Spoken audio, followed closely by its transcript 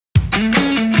Good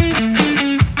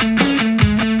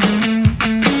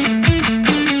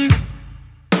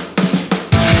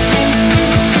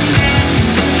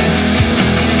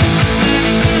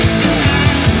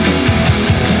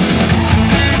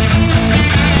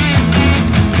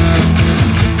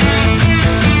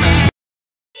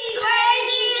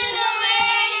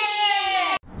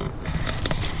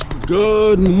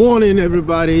morning,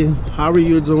 everybody. How are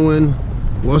you doing?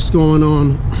 What's going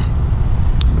on?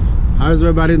 How's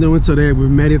everybody doing today? We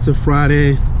made it to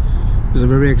Friday. It's a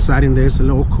very exciting day. It's a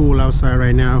little cool outside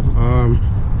right now.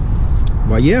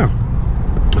 But yeah,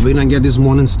 we're gonna get this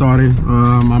morning started.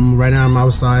 Right now I'm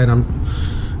outside. I'm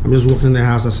just walking in the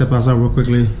house. I step outside real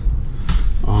quickly.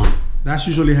 That's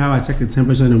usually how I check the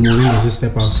temperature in the morning. I just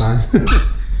step outside.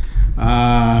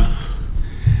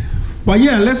 But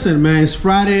yeah, listen, man, it's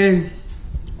Friday.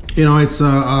 You know, it's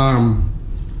a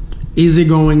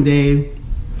easygoing day.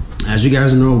 As you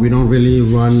guys know, we don't really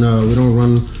run. We don't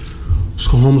run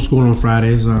homeschool on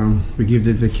Fridays. We give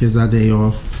the kids that day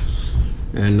off,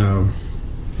 and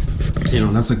you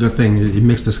know, that's a good thing. It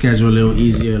makes the schedule a little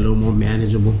easier, a little more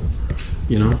manageable.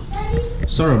 You know.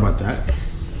 Sorry about that.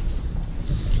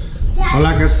 But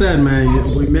like I said,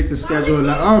 man, we make the schedule.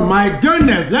 Oh my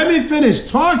goodness, let me finish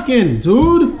talking,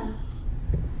 dude.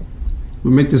 We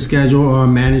make the schedule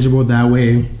manageable that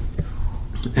way,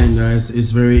 and it's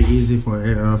very easy for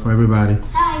everybody.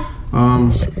 Hi.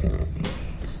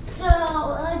 So,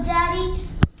 Daddy,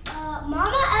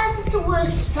 Mama asked us to wear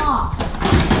socks.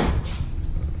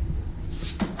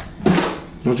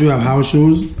 Don't you have house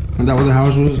shoes? And that what the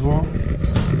house shoes is for?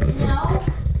 No.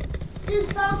 The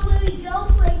socks where we go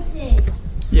places.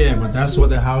 Yeah, but that's what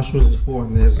the house shoes is for,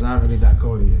 and it's not really that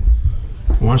cold yet.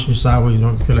 Once you decide where you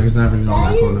don't feel like it's not really all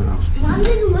that cold in the house. Mom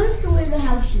didn't want us to wear the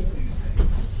house shoes.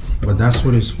 But that's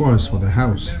what it's for. It's for the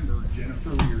house.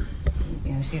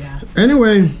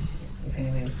 Anyway.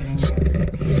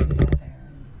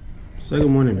 Say good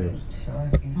morning, babes.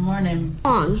 Good morning.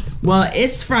 Well,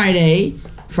 it's Friday.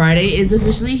 Friday is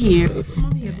officially here. Come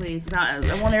over here, please. Now, I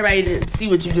want everybody to see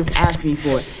what you just asked me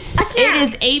for. It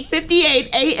is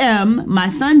 8:58 a.m. My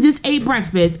son just ate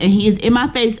breakfast, and he is in my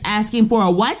face asking for a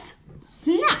what?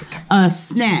 Snack. A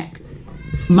snack.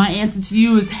 My answer to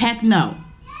you is heck no.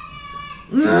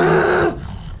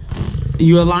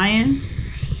 You a lion?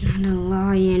 I'm a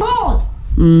lion.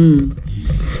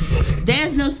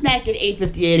 There's no snack at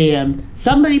 8:58 a.m.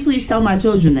 Somebody please tell my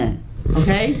children that.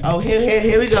 Okay? Oh,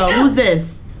 here we go. Who's this?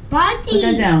 Buddy. Put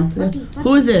that down.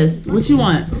 Who is this? What you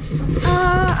want?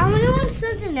 I'm gonna want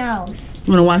something else.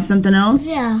 You wanna watch something else?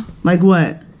 Yeah. Like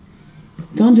what?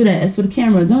 Don't do that. It's for the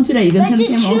camera. Don't do that. You're gonna turn the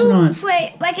camera off and on.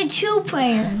 Like a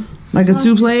two-player. Like a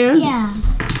two-player? Yeah.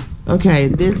 Okay.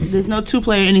 There's no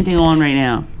two-player anything on right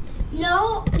now.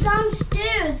 No,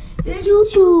 downstairs. There's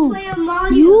two-player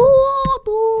Mario.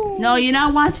 YouTube. No, you're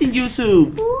not watching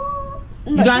YouTube.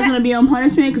 You guys gonna be on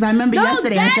punishment? Because I remember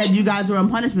yesterday I said you guys were on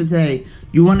punishment today.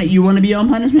 You wanna be on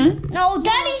punishment? No,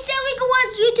 Daddy said we could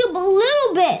watch YouTube a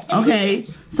little bit. Okay,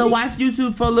 so watch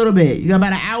YouTube for a little bit. You got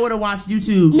about an hour to watch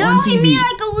YouTube on TV. No, he mean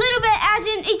like a little bit, as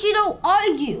in if you don't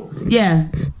argue. Yeah.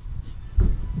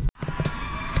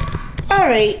 All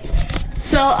right.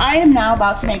 So I am now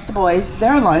about to make the boys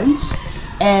their lunch,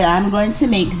 and I'm going to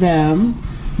make them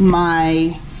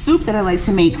my soup that I like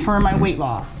to make for my weight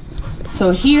loss.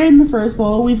 So here in the first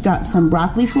bowl, we've got some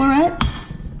broccoli florets.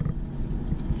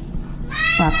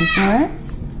 Broccoli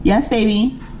florets. Yes,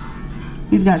 baby.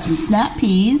 We've got some snap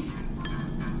peas.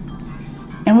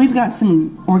 And we've got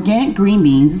some organic green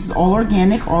beans. This is all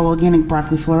organic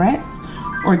broccoli florets.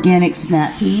 Organic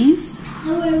snap peas.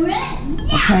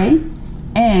 Okay.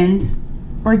 And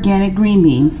organic green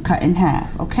beans cut in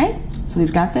half. Okay. So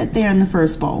we've got that there in the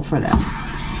first bowl for them.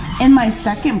 In my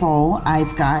second bowl,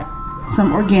 I've got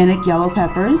some organic yellow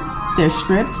peppers. They're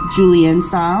stripped, julienne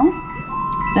style.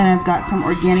 Then I've got some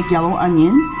organic yellow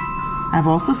onions. I've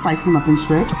also sliced them up in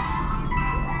strips.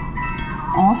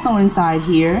 Also inside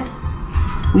here,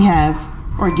 we have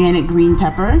organic green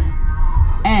pepper.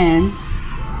 And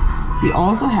we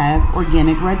also have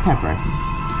organic red pepper.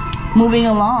 Moving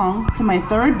along to my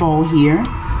third bowl here,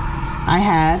 I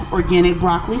have organic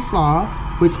broccoli slaw,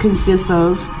 which consists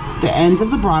of the ends of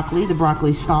the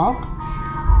broccoli stalk,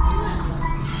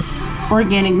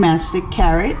 organic matchstick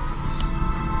carrots,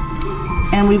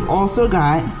 and we've also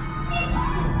got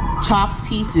chopped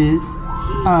pieces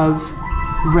of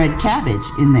red cabbage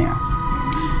in there.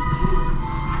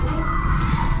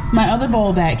 My other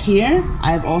bowl back here,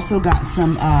 I've also got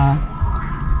some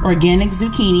organic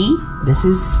zucchini. This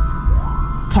is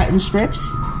cut in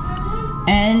strips,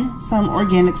 and some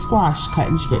organic squash cut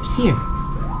in strips here.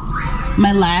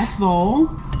 My last bowl,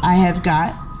 I have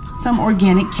got some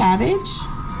organic cabbage,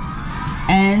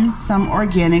 and some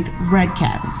organic red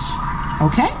cabbage,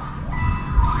 okay?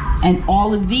 And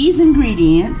all of these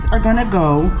ingredients are gonna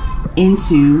go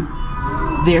into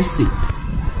their soup.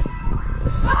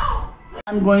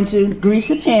 I'm going to grease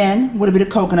a pan with a bit of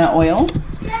coconut oil,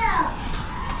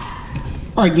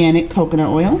 organic coconut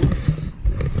oil,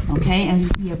 okay? And you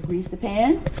see I've greased the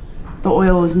pan. The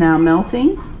oil is now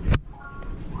melting.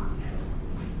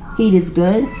 Heat is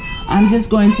good. I'm just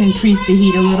going to increase the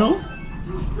heat a little.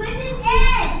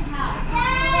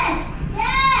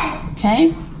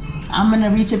 Okay, I'm gonna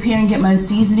reach up here and get my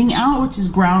seasoning out, which is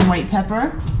ground white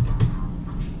pepper,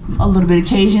 a little bit of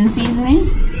Cajun seasoning,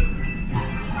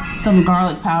 some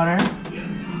garlic powder,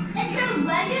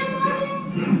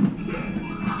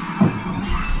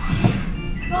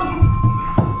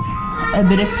 a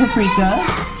bit of paprika.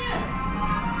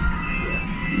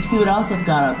 You see what else I've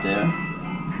got up there?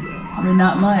 I mean,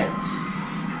 not much.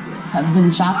 Haven't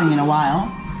been shopping in a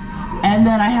while. And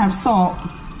then I have salt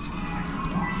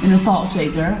in a salt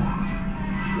shaker,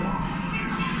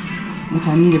 which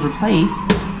I need to replace.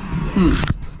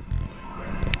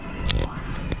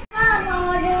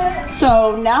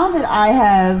 So now that I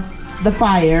have the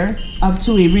fire up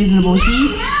to a reasonable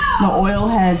heat, the oil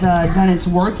has done its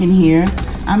work in here,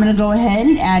 I'm gonna go ahead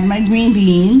and add my green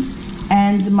beans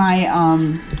and my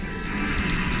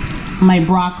my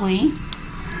broccoli,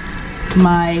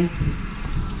 my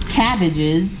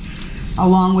cabbages,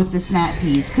 along with the snap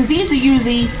peas, because these are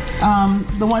usually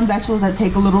the one vegetables that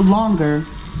take a little longer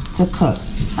to cook.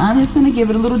 I'm just gonna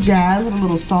give it a little jazz and a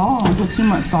little salt. I don't put too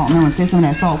much salt in there. I'm gonna save some of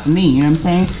that salt for me, you know what I'm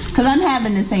saying? Because I'm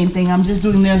having the same thing, I'm just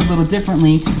doing theirs a little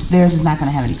differently. Theirs is not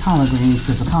gonna have any collard greens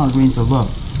because the collard greens are low,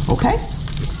 okay?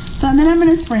 So then I'm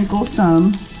gonna sprinkle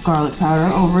some garlic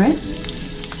powder over it,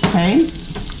 okay?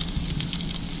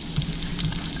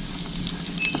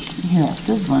 You hear that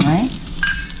sizzling, right?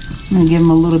 I'm gonna give them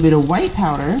a little bit of white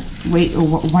powder, white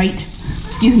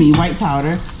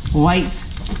powder,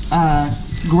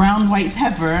 ground white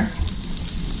pepper,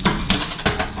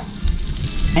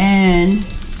 and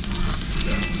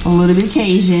a little bit of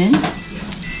Cajun.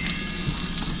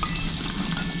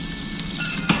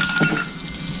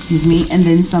 Excuse me, and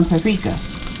then some paprika.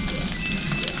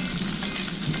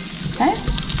 Okay?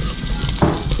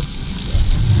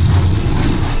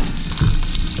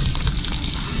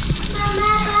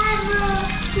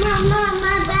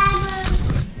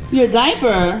 Your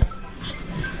diaper.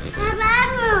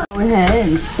 Go ahead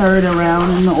and stir it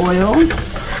around in the oil.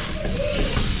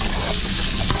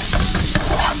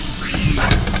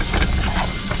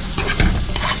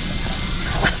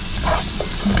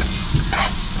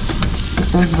 Get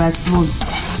those vegetables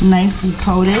nicely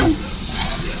coated.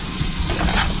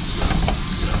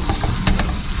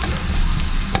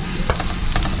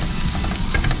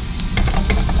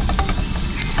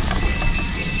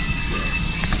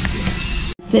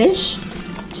 Fish,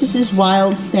 just this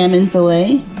wild salmon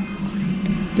fillet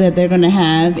that they're gonna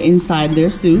have inside their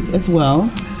soup as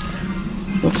well.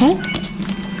 Okay,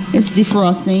 it's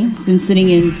defrosting. It's been sitting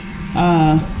in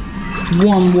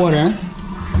warm water,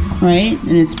 right?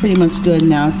 And it's pretty much good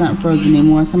now. It's not frozen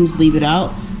anymore, so I'm just leave it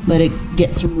out, let it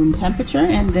get to room temperature,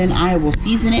 and then I will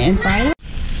season it and fry it.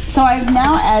 So I've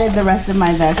now added the rest of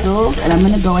my vegetables, and I'm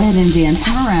gonna go ahead and dance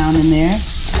them around in there.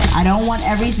 I don't want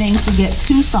everything to get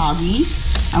too soggy.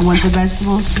 I want the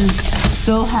vegetables to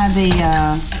still have a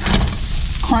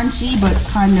crunchy but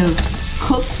kind of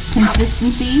cooked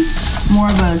consistency, more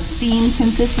of a steamed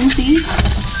consistency.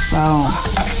 So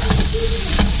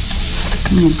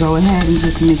I'm gonna go ahead and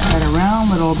just mix that around,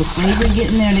 let all the flavor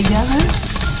get in there together.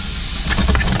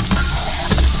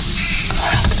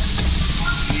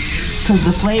 Because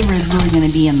the flavor is really gonna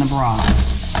be in the broth.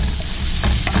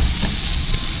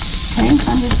 Okay,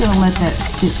 so I'm just gonna let that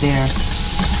sit there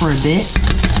for a bit.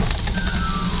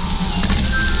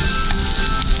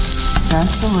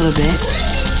 Just a little bit.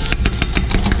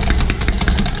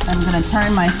 I'm gonna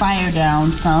turn my fire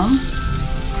down some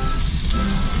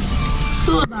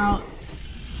to about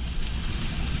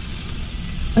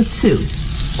a 2.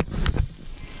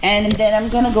 And then I'm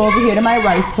gonna go over here to my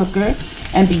rice cooker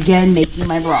and begin making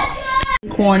my broth.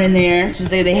 Corn in there, just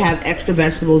they have extra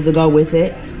vegetables to go with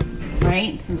it,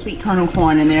 right? Some sweet kernel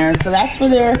corn in there. So that's for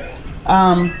their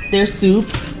soup.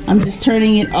 I'm just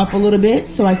turning it up a little bit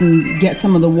so I can get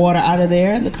some of the water out of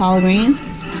there, the collard greens.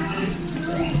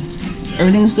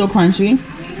 Everything is still crunchy.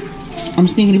 I'm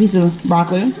sneaking a piece of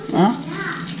broccoli.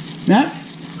 Yeah,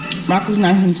 broccoli's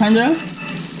nice and tender.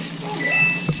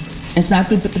 It's not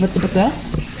too bitter.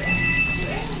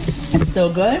 It's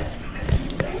still good.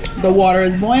 The water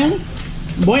is boiling.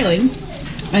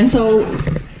 And so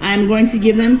I'm going to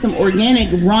give them some organic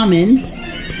ramen,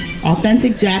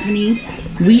 authentic Japanese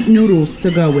wheat noodles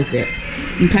to go with it.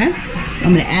 Okay?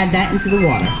 I'm going to add that into the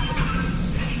water.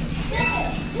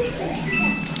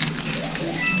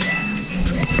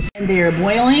 And they're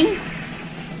boiling.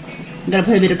 I'm going to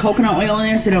put a bit of coconut oil in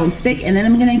there so they don't stick. And then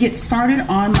I'm going to get started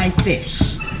on my fish.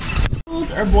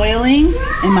 Noodles are boiling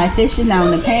and my fish is now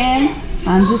in the pan.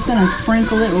 I'm just going to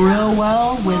sprinkle it real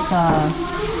well with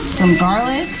some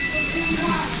garlic,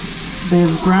 the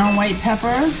ground white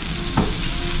pepper.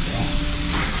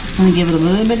 I'm going to give it a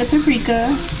little bit of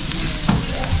paprika.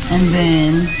 And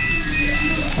then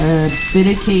a bit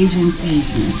of Cajun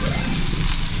seasoning.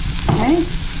 Okay?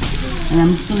 And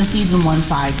I'm just gonna season one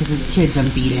side because it's kids I'm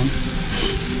feeding.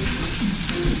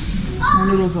 My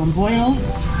noodles on boil.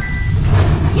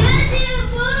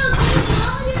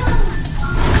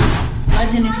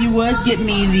 Legend, if you would, get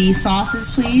me the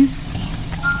sauces, please.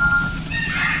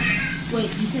 Wait,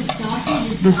 you said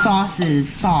sausage? The sauces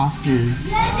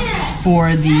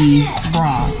for the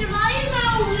broth.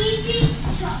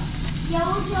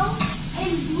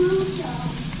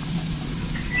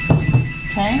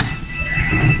 Okay.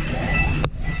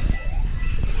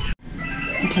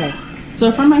 Okay.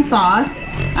 So for my sauce,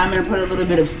 I'm gonna put a little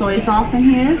bit of soy sauce in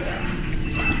here.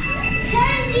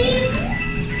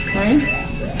 Okay.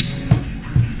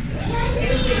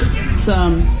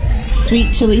 Some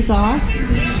sweet chili sauce.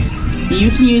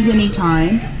 You can use any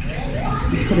kind.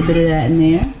 Let's put a bit of that in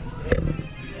there.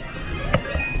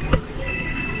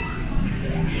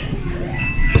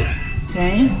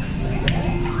 Okay.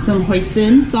 Some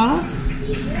hoisin sauce.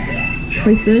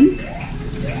 Hoisin.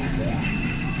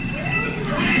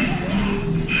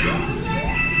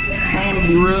 I'm gonna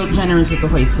be real generous with the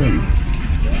hoisin.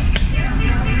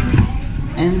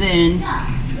 And then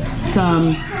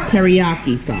some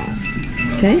teriyaki sauce.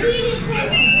 Okay?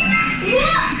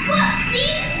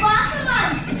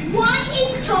 One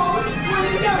is toast, one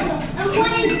is yellow, and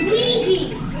one is weedy.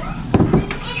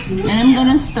 And I'm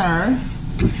gonna stir.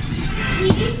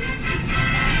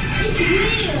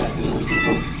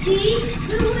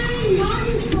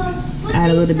 Add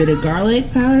a little bit of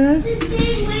garlic powder.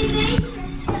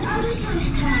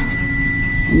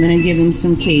 I'm gonna give him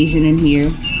some Cajun in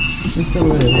here. Just a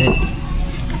little bit.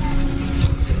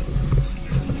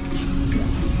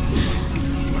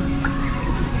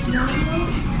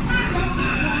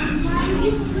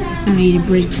 I need a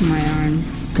break to my arm.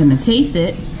 Gonna taste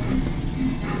it.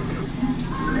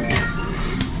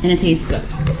 And it tastes good.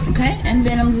 Okay, and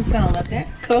then I'm just gonna let that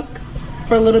cook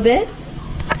for a little bit.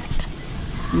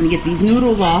 I'm gonna get these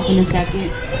noodles off in a second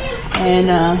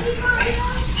and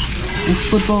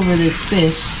flip over this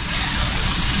fish.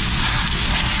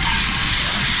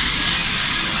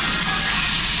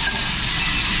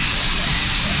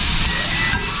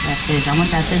 That fish, I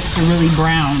want that fish to really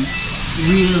brown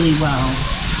really well.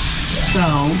 So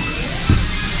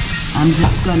I'm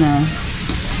just gonna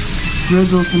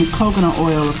drizzle some coconut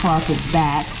oil across its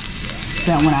back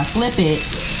so that when I flip it,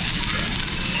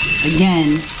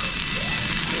 again,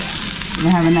 you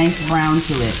have a nice brown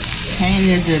to it. Okay, and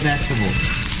there's the vegetables.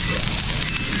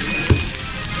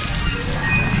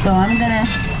 So I'm gonna,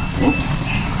 oops,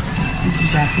 this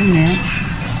is back in there.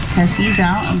 Test these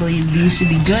out. I believe these should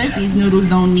be good. These noodles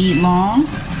don't need long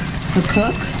to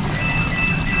cook.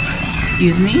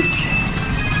 Excuse me.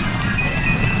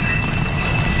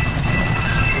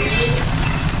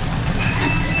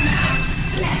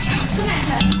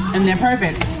 And they're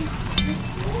perfect.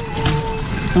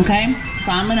 Okay,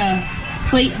 so I'm gonna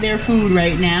plate their food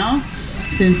right now.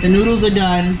 Since the noodles are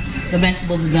done, the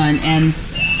vegetables are done, and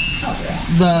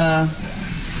the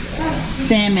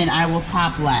salmon I will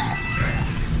top last.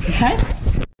 Okay?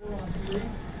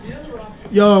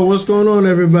 Yo, what's going on,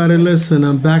 everybody? Listen,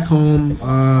 I'm back home.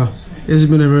 It's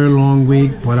been a very long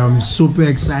week, but I'm super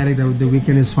excited that the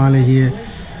weekend is finally here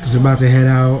because we're about to head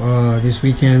out this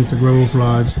weekend to Grey Wolf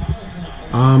Lodge.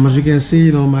 As you can see,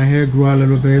 you know, my hair grew out a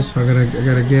little bit, so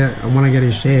I want to get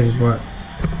it shaved, but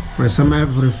for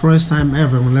the first time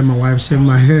ever, I'm gonna let my wife shave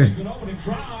my hair.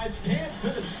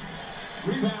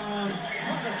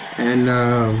 And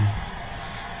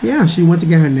yeah, she went to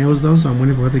get her nails done, so I'm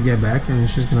waiting for her to get back, and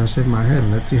she's gonna shave my head.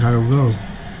 Let's see how it goes.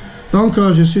 Donc,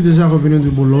 je suis déjà revenu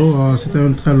du boulot. C'était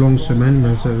une très longue semaine,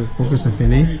 mais pour que c'est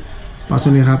fini. Parce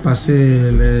qu'on ira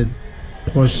passer les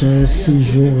prochains 6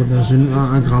 jours dans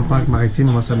un grand parc maritime.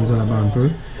 On va s'amuser là-bas un peu.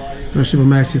 Donc, je suis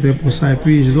vraiment excité pour ça. Et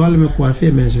puis, je dois aller me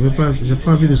coiffer, mais j'ai pas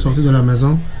envie de sortir de la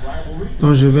maison.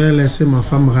 Donc, je vais laisser ma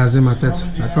femme raser ma tête.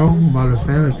 D'accord? On va le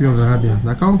faire et puis on verra bien.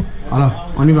 D'accord?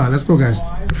 Alors, on y va. Let's go, guys.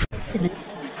 Okay.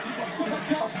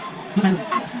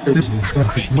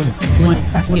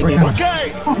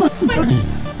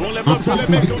 On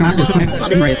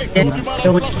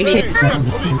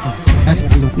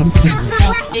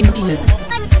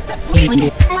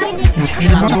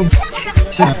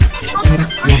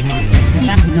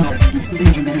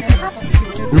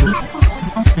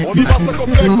y va, ça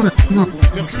complexe.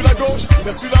 C'est sur la gauche,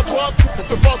 c'est sur la droite. Ça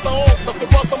se passe en haut, ça se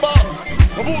passe en bas.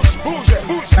 On bouge, bouge,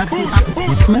 bouge, bouge,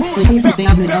 bouge,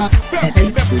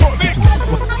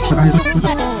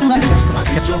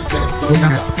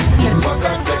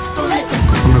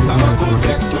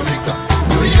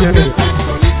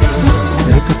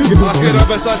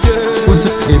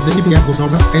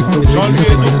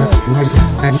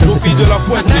 Sophie de la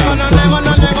Fuente.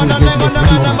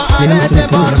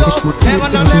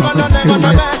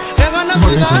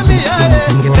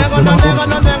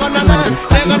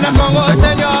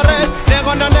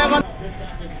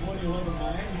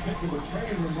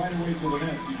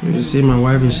 You see my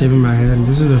wife is shaving my head, and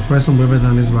this is the first time we've ever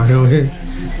done this, by the way.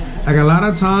 Like a lot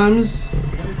of times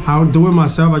I'll do it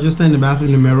myself. I just stand in the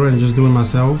bathroom in the mirror and just do it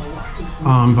myself if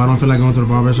I don't feel like going to the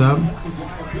barbershop.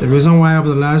 The reason why over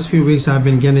the last few weeks I've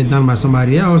been getting it done by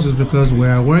somebody else is because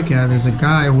where I work at, there's a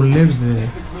guy who lives there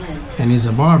and he's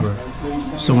a barber.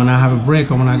 So when I have a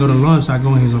break or when I go to lunch, I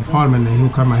go in his apartment and he'll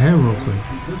cut my hair real quick.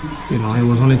 You know, it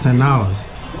was only $10.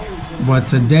 But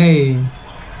today,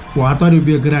 well, I thought it would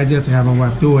be a good idea to have my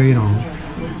wife do it. You know,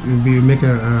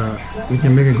 we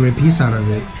can make a great piece out of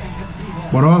it.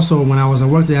 But also, when I was at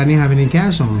work today, I didn't have any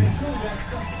cash on me.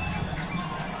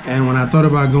 And when I thought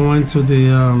about going to the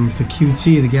to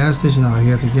QT, the gas station out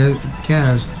here, to get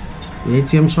cash, the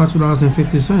ATM charged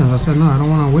 $2.50. I said, no, I don't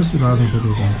want to waste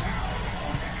 $2.50.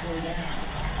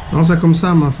 Non, c'est comme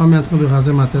ça, ma femme est en train de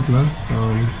raser ma tête là.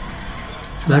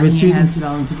 D'habitude. You have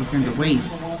 $2.50 to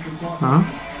waste. Huh?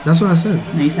 That's what I said.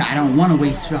 No, you said I don't want to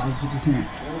waste $2.50.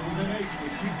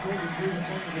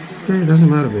 Okay, it doesn't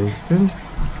matter, baby. Okay?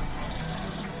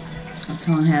 I'm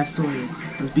telling half stories.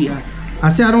 Let's be us. I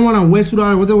said I don't want to waste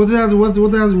 $2. What does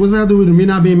that have to do with me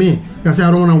not being me? I said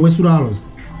I don't want to waste $2.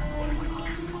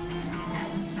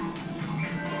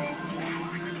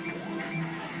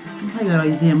 I got all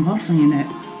these damn bumps on your neck.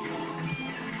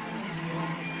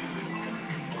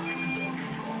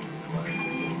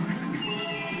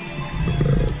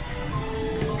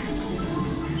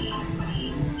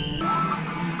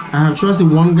 I have trusted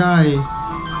one guy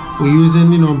for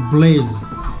using, you know, blades,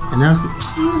 and that's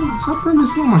stop putting this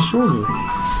on my shoulder.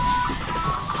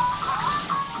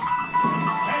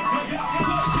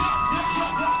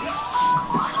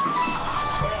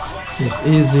 It's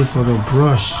easy for the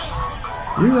brush.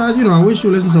 You know, I wish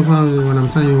you listen sometimes when I'm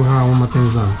telling you how I want my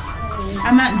things done.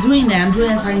 I'm not doing that. I'm doing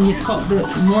that so I can get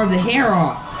more of the hair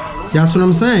off. That's what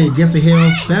I'm saying. It gets the hair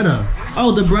off better.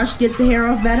 Oh, the brush gets the hair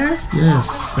off better? Yes,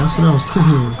 that's what I was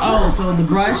saying. Oh, so the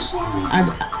brush,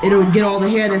 it'll get all the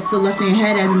hair that's still left in your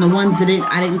head, as in the ones that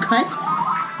I didn't cut?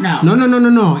 No.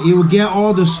 No. It will get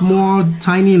all the small,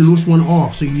 tiny, loose one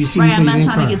off. So you see, right, I'm not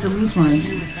trying to get the loose ones.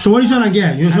 So what are you trying to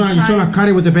get? You're trying to cut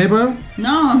it with the paper?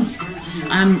 No,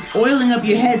 I'm oiling up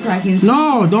your head so I can see.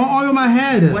 No, don't oil my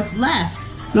head. What's left?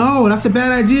 No, that's a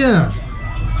bad idea.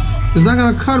 It's not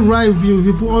gonna cut right if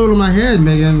you put oil on my head,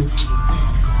 Megan.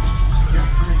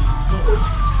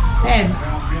 Ebs,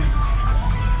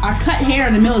 I cut hair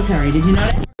in the military. Did you know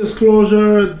that?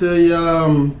 Disclosure: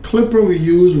 the clipper we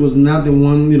used was not the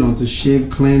one, you know, to shave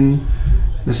clean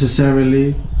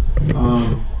necessarily.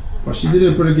 But she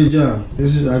did a pretty good job.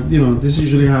 This is, this is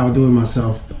usually how I do it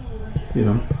myself. You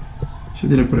know, she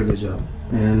did a pretty good job,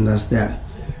 and that's that.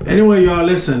 Anyway, y'all,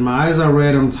 listen. My eyes are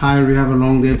red. I'm tired. We have a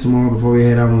long day tomorrow before we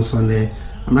head out on Sunday.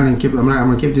 I'm gonna keep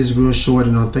this real short.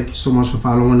 You know, thank you so much for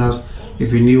following us.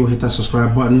 If you're new, hit that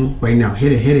subscribe button right now.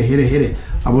 Hit it.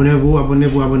 Abonnez-vous.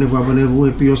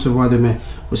 Et puis on se voit demain.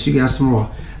 We'll see you guys tomorrow.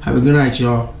 Have a good night,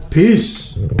 y'all.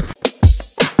 Peace.